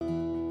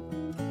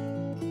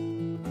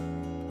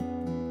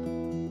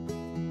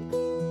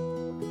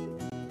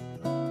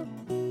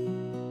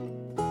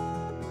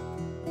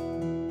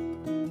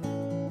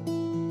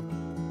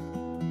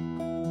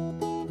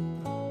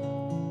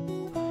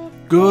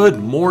Good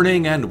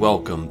morning and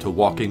welcome to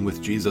Walking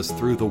with Jesus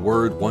Through the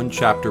Word, one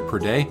chapter per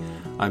day.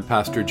 I'm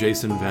Pastor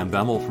Jason Van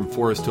Bemmel from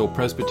Forest Hill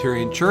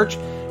Presbyterian Church.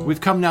 We've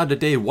come now to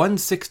day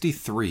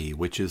 163,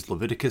 which is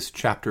Leviticus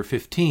chapter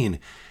 15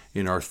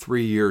 in our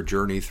 3-year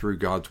journey through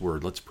God's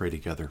Word. Let's pray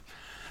together.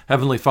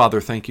 Heavenly Father,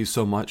 thank you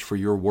so much for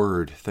your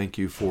Word. Thank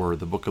you for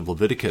the book of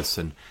Leviticus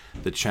and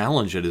the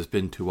challenge it has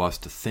been to us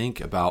to think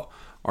about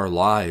our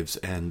lives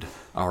and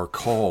our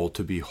call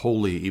to be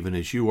holy even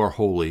as you are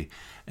holy,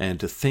 and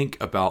to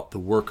think about the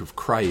work of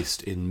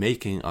Christ in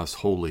making us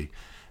holy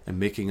and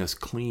making us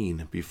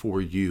clean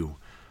before you.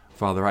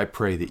 Father, I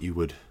pray that you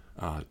would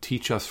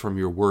teach us from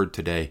your word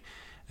today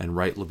and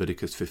write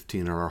Leviticus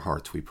 15 in our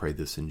hearts. We pray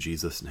this in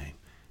Jesus' name.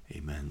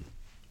 Amen.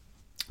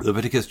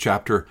 Leviticus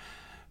chapter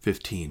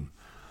 15.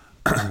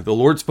 The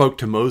Lord spoke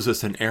to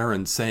Moses and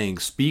Aaron, saying,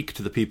 "Speak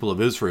to the people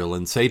of Israel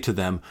and say to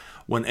them,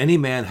 when any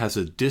man has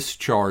a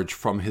discharge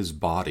from his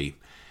body,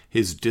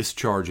 his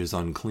discharge is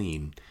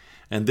unclean.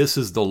 And this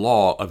is the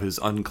law of his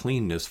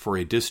uncleanness for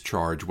a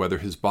discharge, whether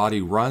his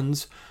body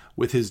runs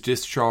with his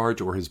discharge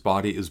or his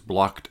body is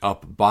blocked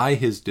up by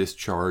his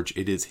discharge,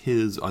 it is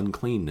his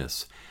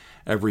uncleanness.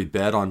 Every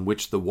bed on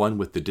which the one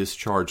with the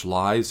discharge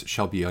lies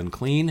shall be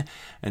unclean,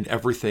 and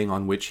everything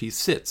on which he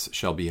sits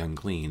shall be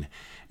unclean.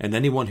 And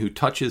anyone who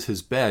touches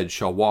his bed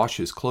shall wash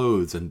his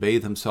clothes and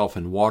bathe himself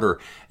in water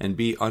and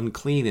be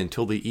unclean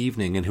until the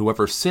evening. And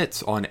whoever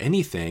sits on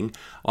anything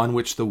on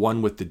which the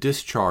one with the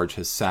discharge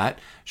has sat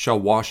shall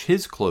wash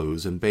his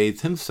clothes and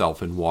bathe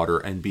himself in water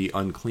and be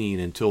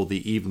unclean until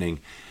the evening.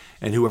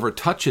 And whoever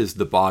touches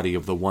the body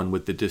of the one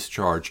with the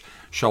discharge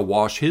shall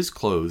wash his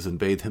clothes and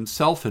bathe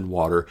himself in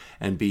water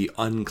and be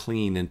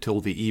unclean until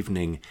the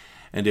evening.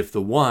 And if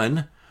the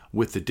one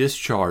with the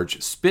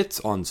discharge spits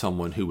on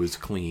someone who is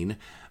clean,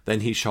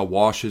 then he shall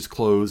wash his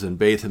clothes and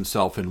bathe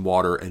himself in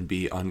water and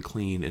be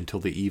unclean until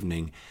the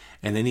evening.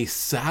 And any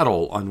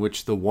saddle on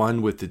which the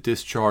one with the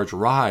discharge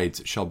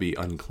rides shall be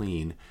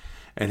unclean.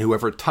 And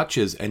whoever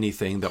touches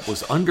anything that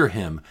was under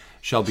him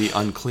shall be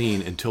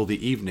unclean until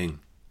the evening.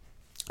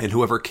 And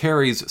whoever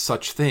carries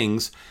such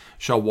things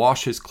shall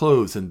wash his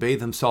clothes and bathe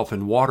himself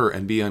in water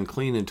and be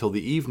unclean until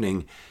the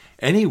evening.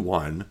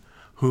 Anyone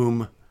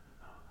whom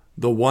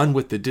the one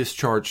with the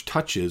discharge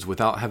touches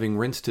without having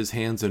rinsed his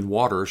hands in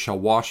water shall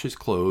wash his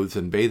clothes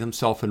and bathe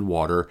himself in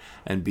water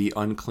and be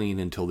unclean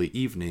until the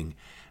evening.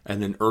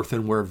 And an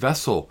earthenware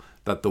vessel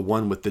that the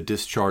one with the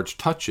discharge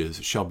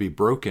touches shall be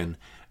broken,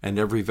 and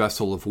every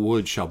vessel of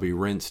wood shall be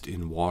rinsed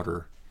in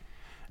water.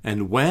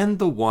 And when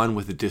the one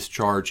with the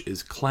discharge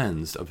is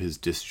cleansed of his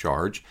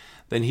discharge,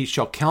 then he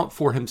shall count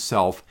for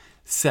himself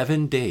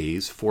 7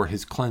 days for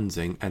his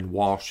cleansing and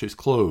wash his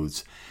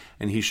clothes.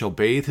 And he shall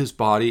bathe his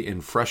body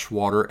in fresh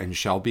water and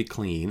shall be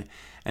clean.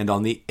 And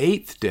on the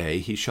 8th day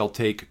he shall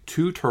take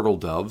 2 turtle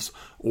doves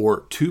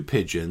or 2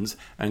 pigeons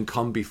and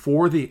come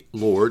before the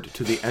Lord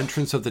to the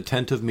entrance of the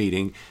tent of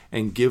meeting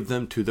and give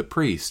them to the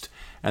priest.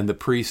 And the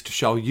priest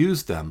shall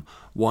use them,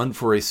 one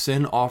for a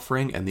sin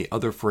offering and the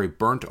other for a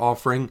burnt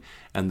offering.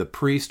 And the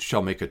priest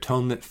shall make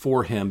atonement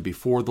for him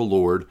before the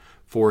Lord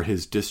for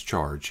his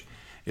discharge.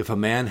 If a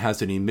man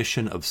has an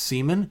emission of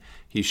semen,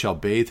 he shall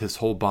bathe his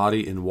whole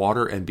body in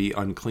water and be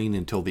unclean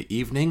until the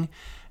evening.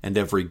 And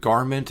every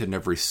garment and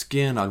every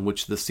skin on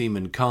which the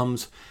semen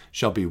comes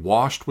shall be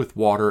washed with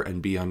water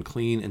and be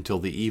unclean until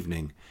the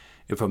evening.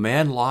 If a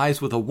man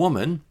lies with a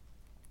woman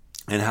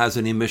and has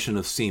an emission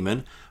of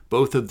semen,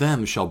 both of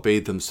them shall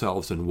bathe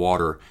themselves in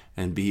water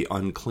and be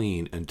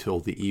unclean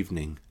until the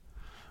evening.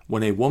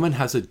 When a woman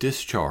has a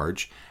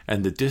discharge,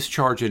 and the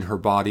discharge in her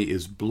body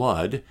is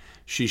blood,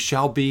 she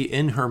shall be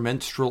in her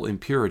menstrual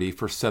impurity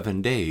for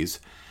 7 days,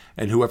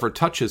 and whoever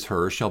touches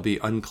her shall be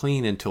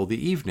unclean until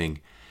the evening.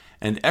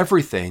 And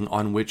everything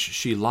on which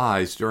she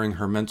lies during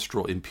her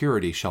menstrual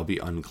impurity shall be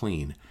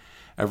unclean.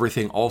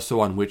 Everything also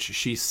on which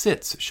she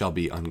sits shall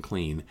be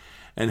unclean.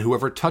 And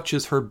whoever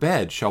touches her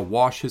bed shall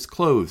wash his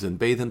clothes and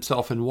bathe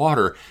himself in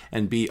water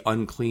and be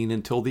unclean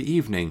until the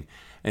evening.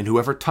 And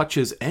whoever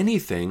touches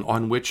anything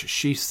on which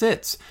she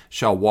sits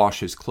shall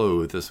wash his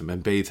clothes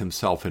and bathe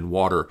himself in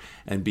water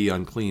and be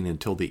unclean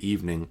until the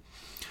evening.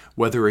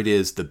 Whether it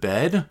is the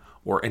bed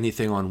or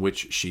anything on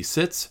which she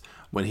sits,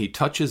 when he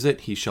touches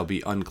it, he shall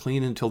be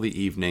unclean until the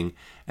evening.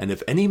 And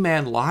if any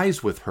man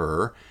lies with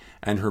her,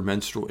 and her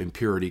menstrual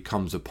impurity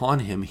comes upon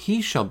him,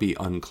 he shall be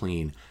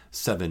unclean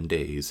 7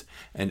 days,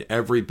 and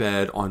every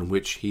bed on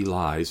which he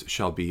lies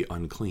shall be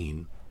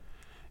unclean.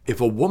 If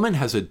a woman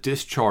has a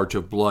discharge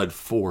of blood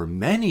for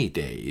many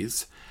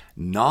days,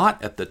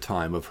 not at the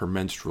time of her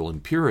menstrual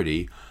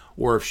impurity,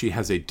 or if she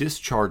has a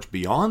discharge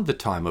beyond the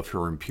time of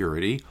her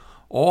impurity,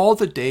 all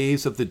the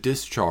days of the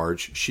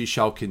discharge she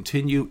shall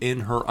continue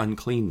in her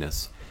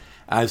uncleanness.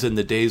 As in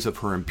the days of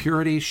her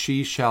impurity,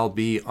 she shall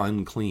be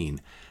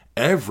unclean.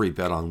 Every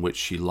bed on which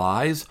she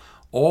lies,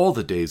 All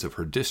the days of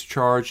her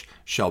discharge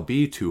shall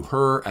be to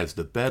her as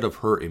the bed of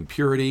her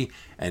impurity,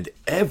 and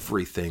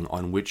everything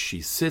on which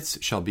she sits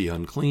shall be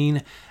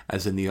unclean,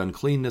 as in the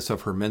uncleanness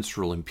of her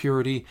menstrual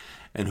impurity.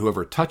 And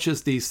whoever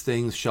touches these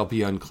things shall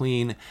be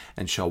unclean,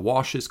 and shall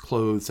wash his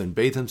clothes, and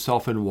bathe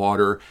himself in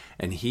water,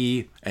 and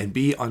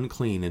be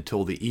unclean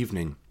until the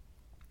evening.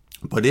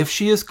 But if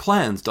she is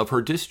cleansed of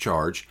her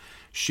discharge,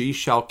 she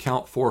shall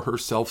count for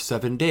herself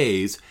 7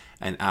 days,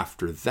 and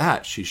after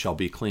that she shall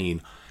be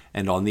clean.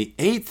 And on the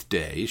 8th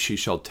day she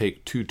shall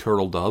take 2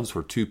 turtle doves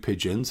or 2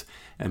 pigeons,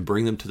 and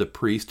bring them to the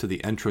priest to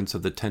the entrance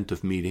of the tent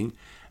of meeting.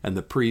 And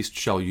the priest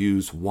shall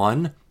use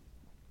one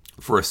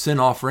for a sin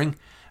offering,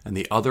 and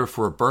the other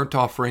for a burnt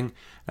offering.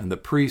 And the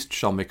priest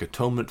shall make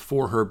atonement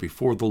for her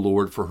before the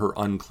Lord for her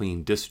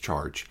unclean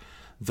discharge.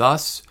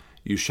 Thus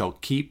you shall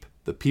keep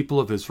the people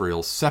of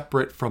Israel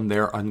separate from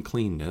their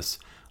uncleanness,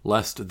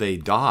 lest they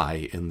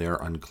die in their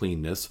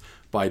uncleanness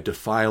by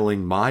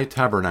defiling my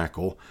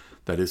tabernacle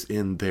that is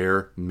in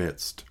their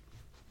midst.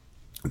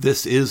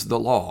 This is the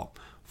law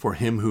for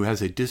him who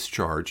has a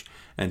discharge,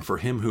 and for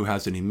him who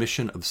has an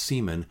emission of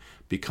semen,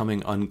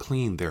 becoming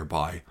unclean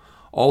thereby.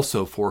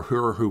 Also for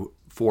her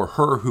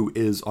who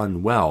is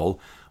unwell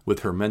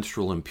with her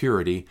menstrual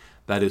impurity,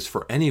 that is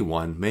for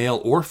anyone,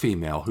 male or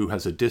female, who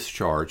has a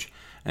discharge,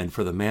 and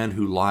for the man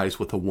who lies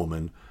with a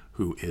woman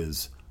who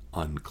is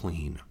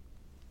unclean.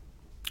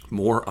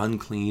 More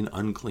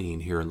unclean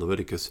here in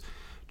Leviticus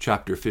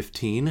chapter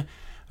 15,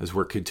 as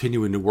we're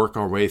continuing to work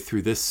our way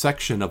through this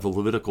section of the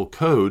Levitical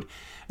Code.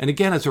 And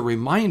again, as a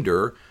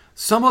reminder,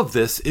 some of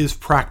this is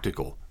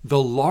practical.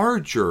 The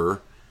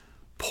larger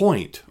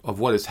point of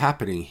what is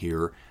happening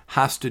here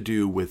has to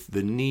do with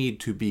the need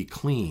to be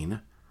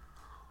clean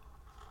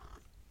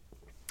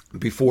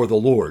before the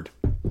Lord.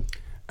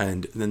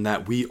 And then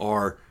that we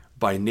are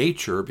by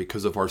nature,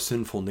 because of our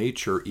sinful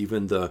nature,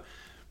 even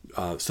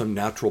some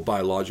natural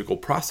biological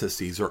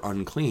processes are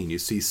unclean. You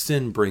see,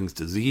 sin brings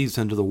disease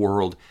into the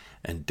world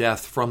and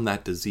death from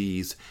that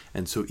disease.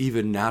 And so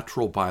even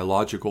natural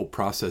biological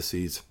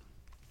processes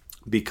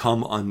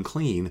become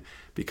unclean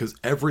because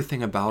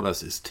everything about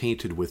us is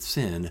tainted with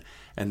sin.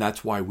 And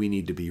that's why we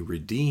need to be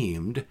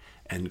redeemed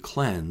and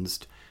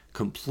cleansed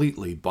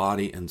completely,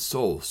 body and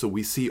soul. So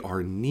we see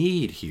our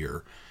need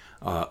here,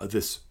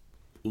 this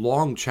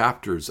long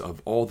chapters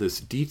of all this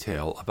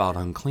detail about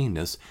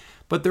uncleanness.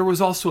 But there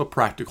was also a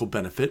practical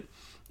benefit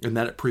in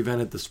that it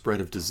prevented the spread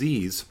of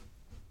disease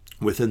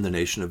within the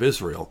nation of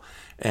Israel.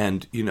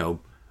 And,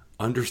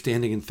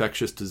 understanding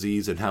infectious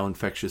disease and how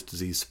infectious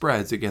disease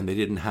spreads, again, they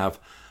didn't have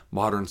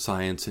modern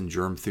science and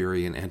germ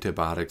theory and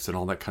antibiotics and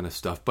all that kind of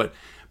stuff.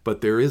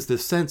 But there is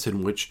this sense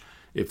in which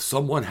if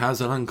someone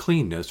has an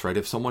uncleanness, right,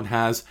 if someone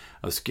has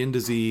a skin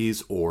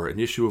disease or an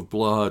issue of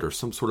blood or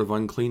some sort of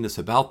uncleanness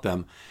about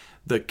them,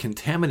 the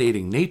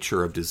contaminating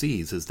nature of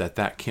disease is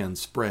that can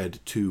spread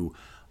to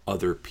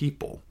other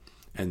people.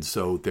 And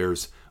so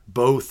there's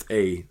both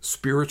a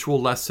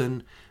spiritual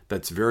lesson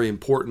that's very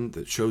important,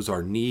 that shows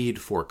our need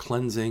for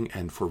cleansing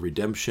and for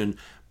redemption,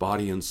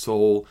 body and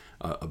soul,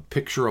 a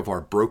picture of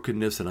our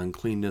brokenness and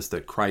uncleanness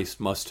that Christ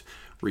must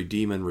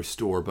redeem and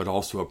restore, but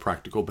also a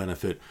practical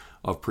benefit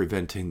of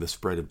preventing the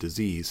spread of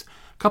disease.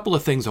 A couple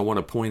of things I want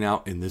to point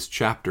out in this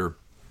chapter.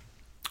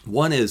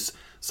 One is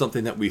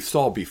something that we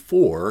saw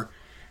before,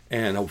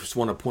 and I just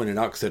want to point it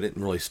out because I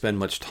didn't really spend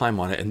much time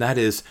on it, and that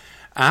is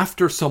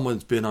after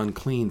someone's been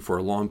unclean for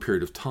a long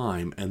period of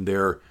time and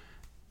they're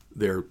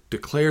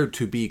declared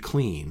to be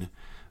clean,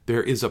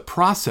 there is a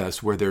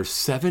process where there's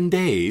 7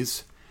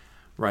 days,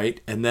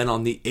 right? And then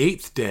on the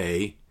 8th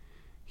day,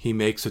 he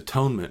makes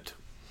atonement.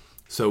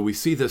 So we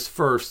see this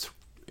first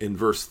in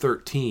verse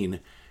 13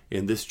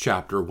 in this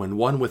chapter. When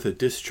one with a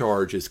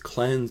discharge is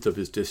cleansed of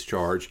his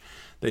discharge,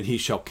 then he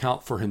shall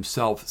count for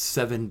himself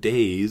 7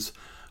 days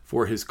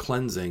for his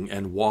cleansing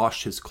and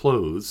wash his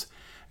clothes,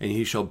 and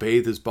he shall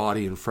bathe his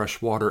body in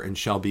fresh water and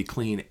shall be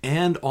clean.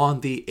 And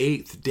on the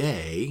 8th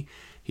day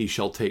he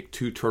shall take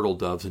 2 turtle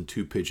doves and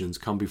 2 pigeons,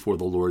 come before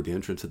the Lord, the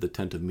entrance of the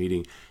tent of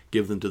meeting,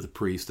 give them to the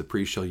priest. The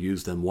priest shall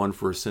use them, one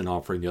for a sin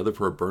offering, the other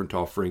for a burnt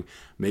offering,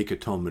 make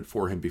atonement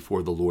for him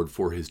before the Lord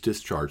for his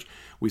discharge.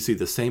 We see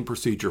the same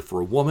procedure for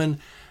a woman.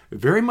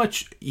 Very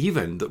much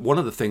even, one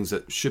of the things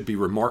that should be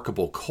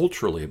remarkable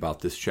culturally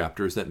about this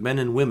chapter is that men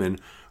and women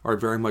are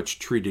very much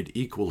treated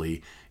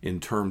equally in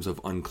terms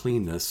of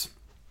uncleanness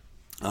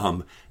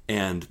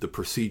and the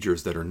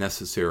procedures that are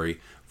necessary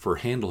for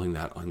handling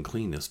that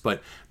uncleanness.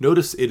 But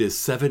notice it is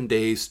 7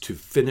 days to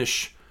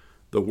finish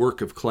the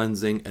work of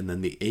cleansing, and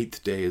then the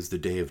 8th day is the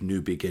day of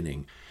new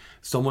beginning.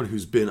 Someone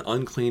who's been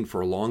unclean for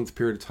a long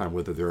period of time,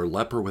 whether they're a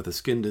leper with a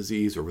skin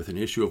disease or with an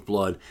issue of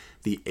blood,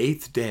 the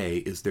 8th day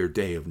is their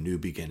day of new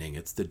beginning.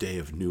 It's the day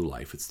of new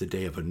life. It's the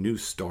day of a new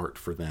start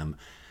for them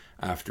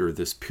after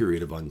this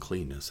period of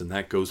uncleanness. And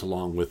that goes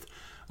along with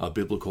a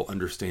biblical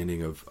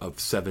understanding of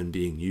 7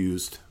 being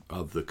used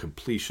of the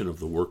completion of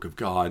the work of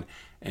God,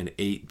 and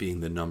 8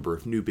 being the number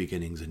of new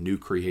beginnings and new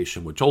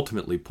creation, which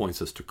ultimately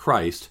points us to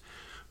Christ,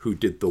 who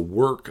did the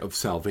work of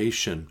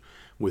salvation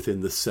within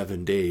the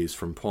 7 days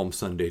from Palm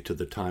Sunday to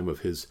the time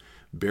of his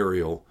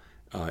burial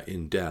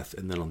in death,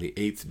 and then on the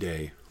 8th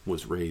day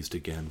was raised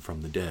again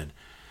from the dead.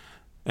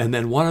 And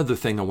then one other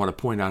thing I want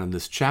to point out in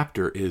this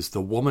chapter is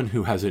the woman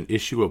who has an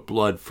issue of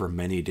blood for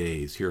many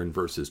days, here in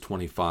verses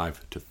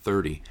 25 to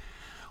 30.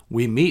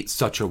 We meet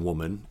such a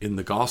woman in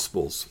the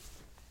Gospels.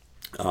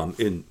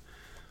 In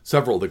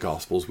several of the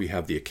Gospels, we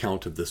have the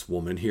account of this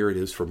woman. Here it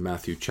is from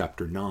Matthew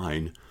chapter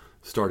 9,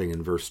 starting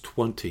in verse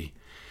 20.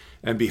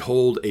 And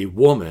behold, a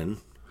woman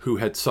who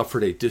had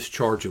suffered a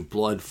discharge of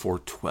blood for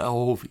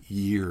 12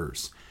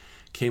 years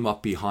came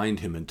up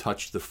behind him and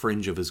touched the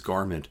fringe of his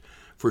garment.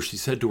 For she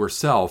said to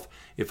herself,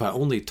 if I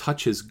only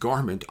touch his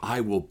garment, I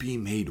will be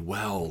made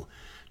well.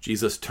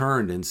 Jesus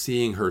turned and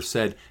seeing her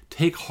said,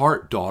 take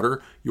heart,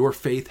 daughter, your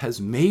faith has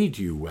made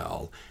you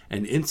well.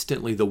 And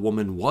instantly the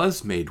woman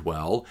was made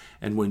well.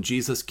 And when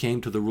Jesus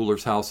came to the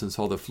ruler's house and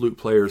saw the flute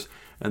players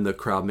and the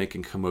crowd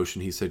making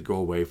commotion, he said, go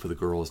away, for the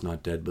girl is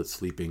not dead but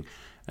sleeping.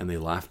 And they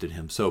laughed at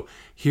him. So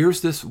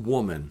here's this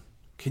woman.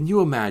 Can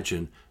you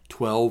imagine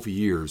 12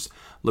 years?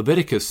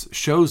 Leviticus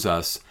shows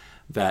us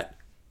that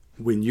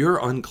when you're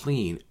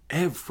unclean,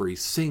 every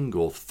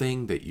single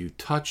thing that you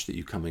touch, that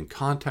you come in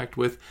contact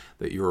with,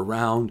 that you're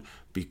around,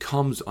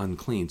 becomes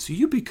unclean. So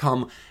you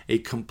become a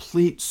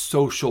complete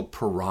social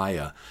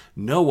pariah.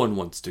 No one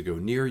wants to go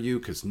near you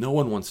because no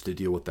one wants to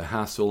deal with the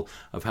hassle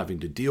of having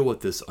to deal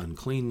with this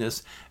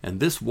uncleanness. And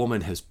this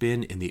woman has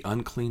been in the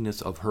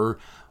uncleanness of her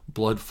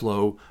blood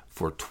flow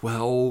for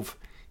 12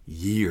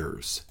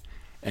 years.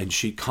 And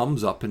she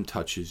comes up and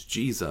touches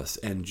Jesus,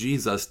 and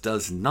Jesus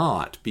does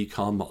not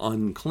become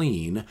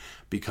unclean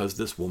because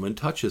this woman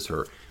touches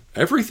her.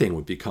 Everything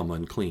would become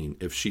unclean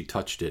if she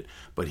touched it,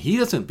 but he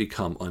doesn't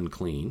become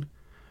unclean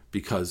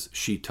because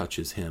she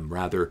touches him.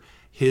 Rather,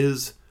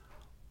 his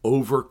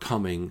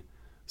overcoming,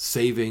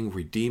 saving,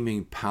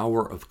 redeeming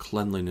power of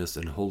cleanliness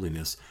and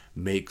holiness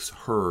makes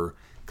her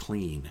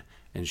clean,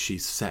 and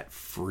she's set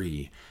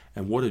free.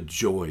 And what a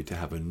joy to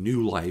have a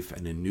new life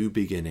and a new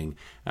beginning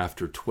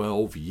after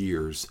 12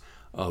 years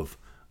of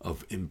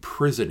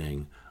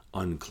imprisoning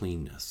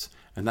uncleanness.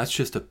 And that's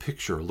just a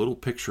little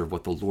picture of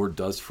what the Lord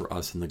does for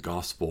us in the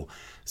gospel.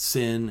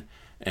 Sin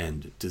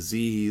and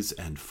disease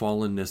and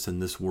fallenness in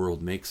this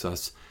world makes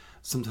us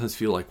sometimes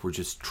feel like we're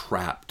just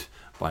trapped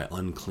by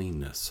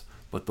uncleanness.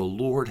 But the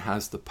Lord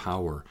has the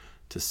power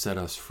to set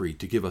us free,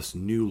 to give us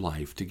new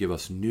life, to give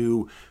us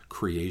new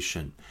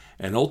creation.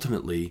 And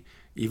ultimately,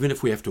 even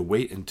if we have to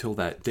wait until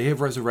that day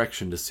of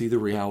resurrection to see the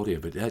reality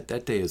of it,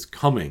 that day is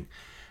coming.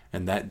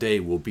 And that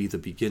day will be the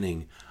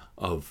beginning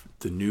of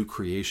the new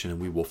creation. And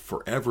we will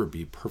forever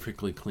be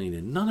perfectly clean.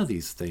 And none of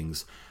these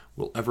things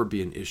will ever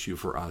be an issue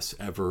for us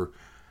ever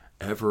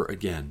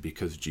again,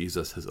 because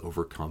Jesus has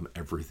overcome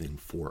everything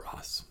for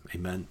us.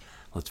 Amen.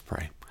 Let's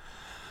pray.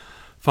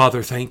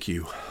 Father, thank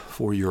you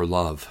for your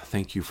love.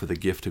 Thank you for the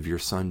gift of your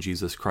Son,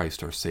 Jesus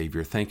Christ, our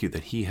Savior. Thank you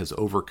that he has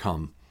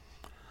overcome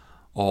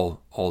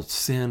all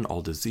sin,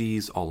 all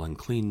disease, all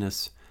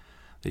uncleanness,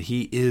 that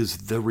he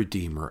is the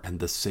Redeemer and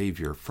the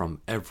Savior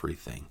from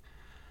everything.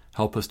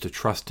 Help us to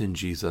trust in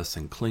Jesus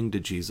and cling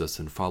to Jesus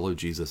and follow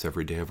Jesus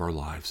every day of our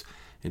lives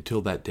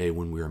until that day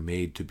when we are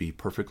made to be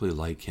perfectly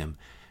like him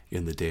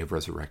in the day of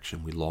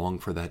resurrection. We long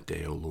for that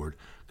day, O Lord.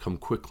 Come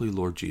quickly,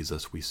 Lord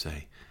Jesus, we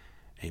say.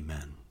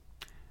 Amen.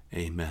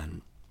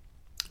 Amen.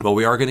 Well,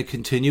 we are going to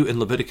continue in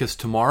Leviticus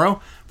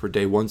tomorrow for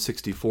day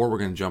 164. We're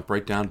going to jump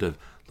right down to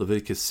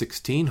Leviticus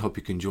 16. Hope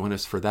you can join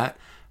us for that.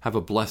 Have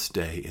a blessed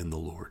day in the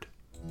Lord.